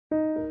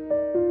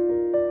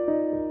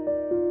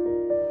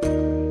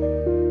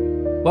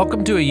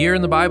Welcome to A Year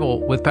in the Bible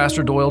with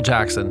Pastor Doyle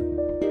Jackson.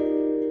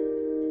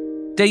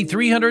 Day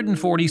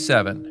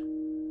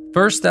 347,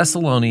 1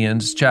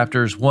 Thessalonians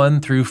chapters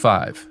 1 through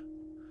 5.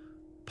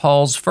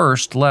 Paul's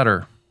first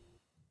letter.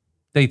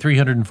 Day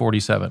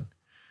 347.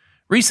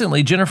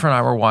 Recently, Jennifer and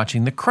I were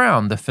watching The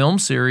Crown, the film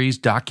series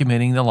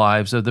documenting the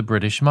lives of the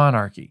British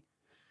monarchy.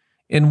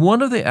 In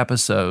one of the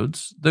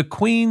episodes, the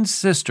Queen's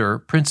sister,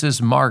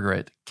 Princess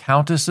Margaret,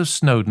 Countess of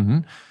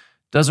Snowdon,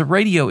 does a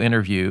radio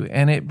interview,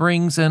 and it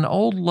brings an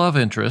old love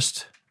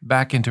interest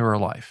back into her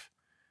life.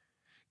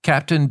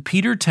 Captain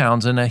Peter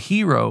Townsend, a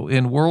hero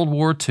in World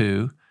War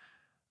II,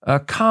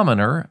 a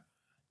commoner,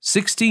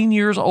 16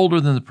 years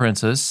older than the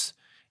princess,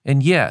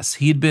 and yes,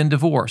 he had been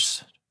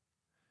divorced.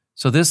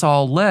 So this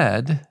all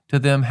led to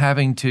them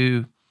having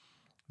to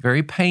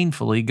very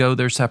painfully go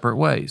their separate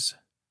ways.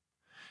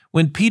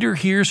 When Peter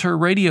hears her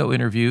radio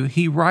interview,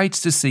 he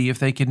writes to see if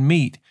they can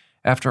meet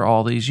after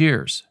all these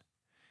years.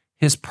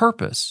 His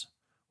purpose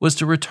was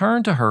to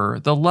return to her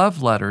the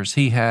love letters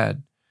he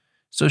had,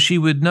 so she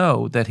would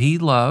know that he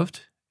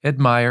loved,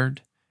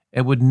 admired,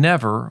 and would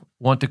never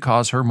want to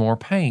cause her more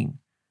pain.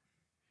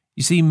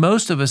 You see,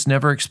 most of us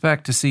never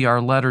expect to see our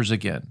letters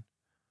again.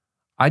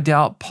 I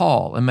doubt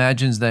Paul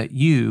imagines that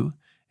you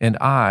and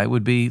I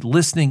would be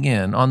listening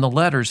in on the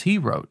letters he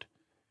wrote.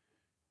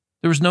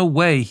 There was no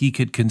way he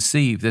could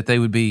conceive that they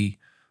would be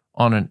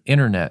on an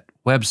internet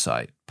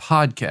website,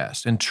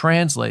 podcast, and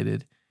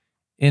translated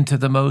into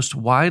the most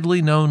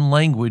widely known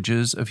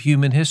languages of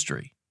human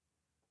history.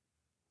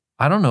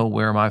 I don't know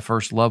where my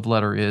first love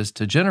letter is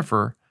to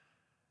Jennifer,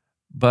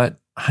 but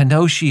I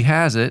know she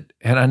has it,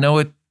 and I know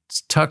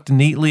it's tucked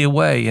neatly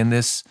away in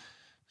this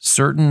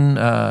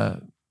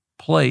certain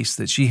place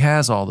that she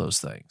has all those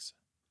things.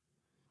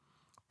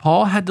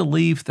 Paul had to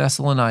leave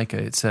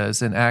Thessalonica, it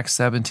says in Acts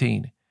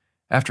 17.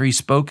 After he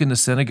spoke in the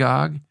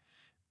synagogue,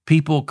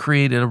 people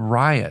created a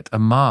riot, a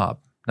mob.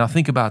 Now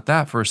think about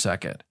that for a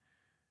second.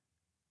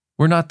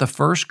 We're not the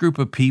first group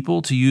of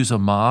people to use a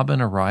mob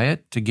and a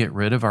riot to get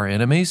rid of our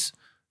enemies.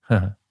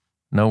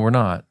 No, we're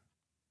not.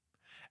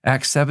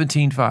 Acts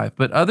 17:5.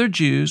 But other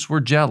Jews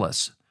were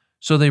jealous,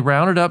 so they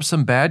rounded up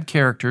some bad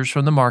characters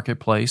from the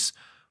marketplace,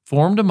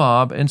 formed a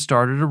mob, and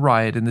started a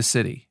riot in the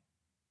city.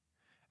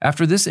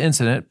 After this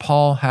incident,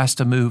 Paul has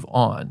to move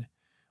on.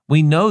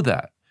 We know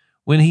that.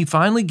 When he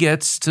finally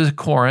gets to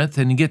Corinth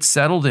and gets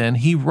settled in,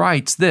 he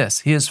writes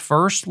this, his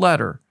first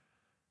letter,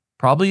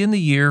 probably in the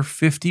year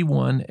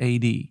 51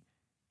 AD.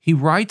 He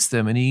writes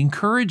them and he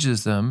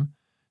encourages them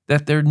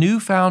that their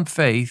newfound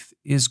faith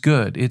is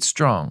good, it's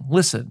strong.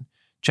 Listen,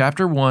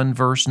 chapter 1,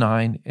 verse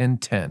 9 and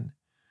 10.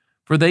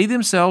 For they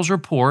themselves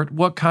report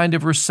what kind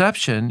of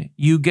reception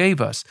you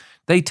gave us.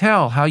 They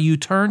tell how you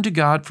turned to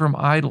God from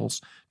idols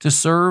to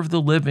serve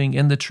the living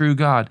and the true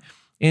God,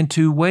 and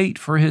to wait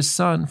for his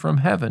Son from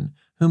heaven,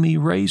 whom he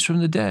raised from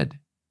the dead,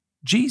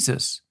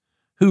 Jesus,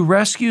 who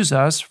rescues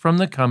us from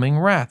the coming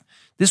wrath.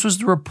 This was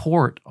the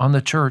report on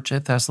the church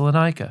at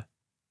Thessalonica.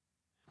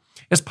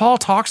 As Paul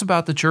talks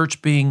about the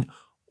church being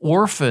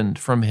orphaned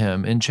from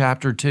him in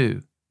chapter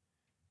 2,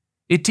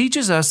 it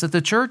teaches us that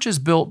the church is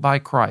built by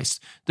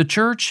Christ. The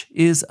church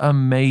is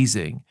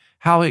amazing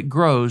how it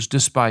grows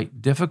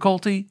despite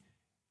difficulty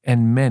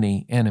and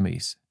many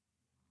enemies.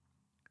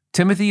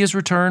 Timothy is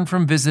returned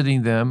from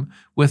visiting them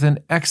with an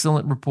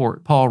excellent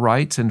report. Paul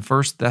writes in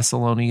 1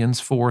 Thessalonians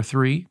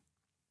 4:3,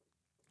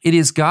 "It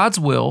is God's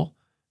will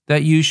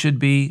that you should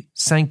be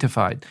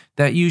sanctified,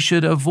 that you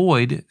should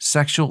avoid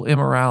sexual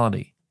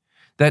immorality,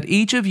 that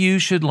each of you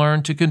should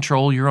learn to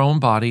control your own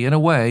body in a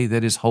way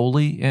that is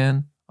holy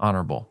and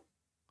honorable."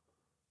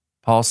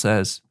 Paul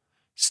says,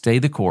 stay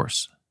the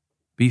course,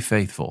 be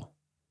faithful,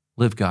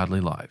 live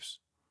godly lives.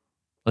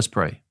 Let's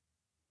pray.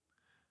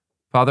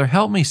 Father,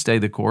 help me stay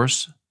the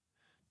course.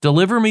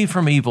 Deliver me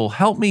from evil.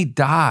 Help me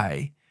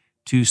die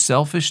to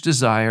selfish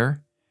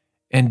desire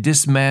and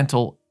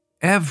dismantle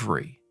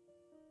every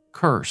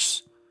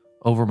curse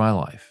over my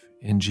life.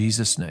 In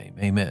Jesus' name,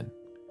 amen.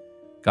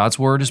 God's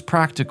word is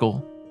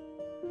practical.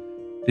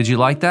 Did you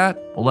like that?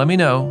 Well, let me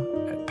know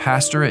at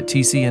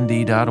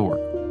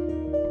pastor@tcnd.org.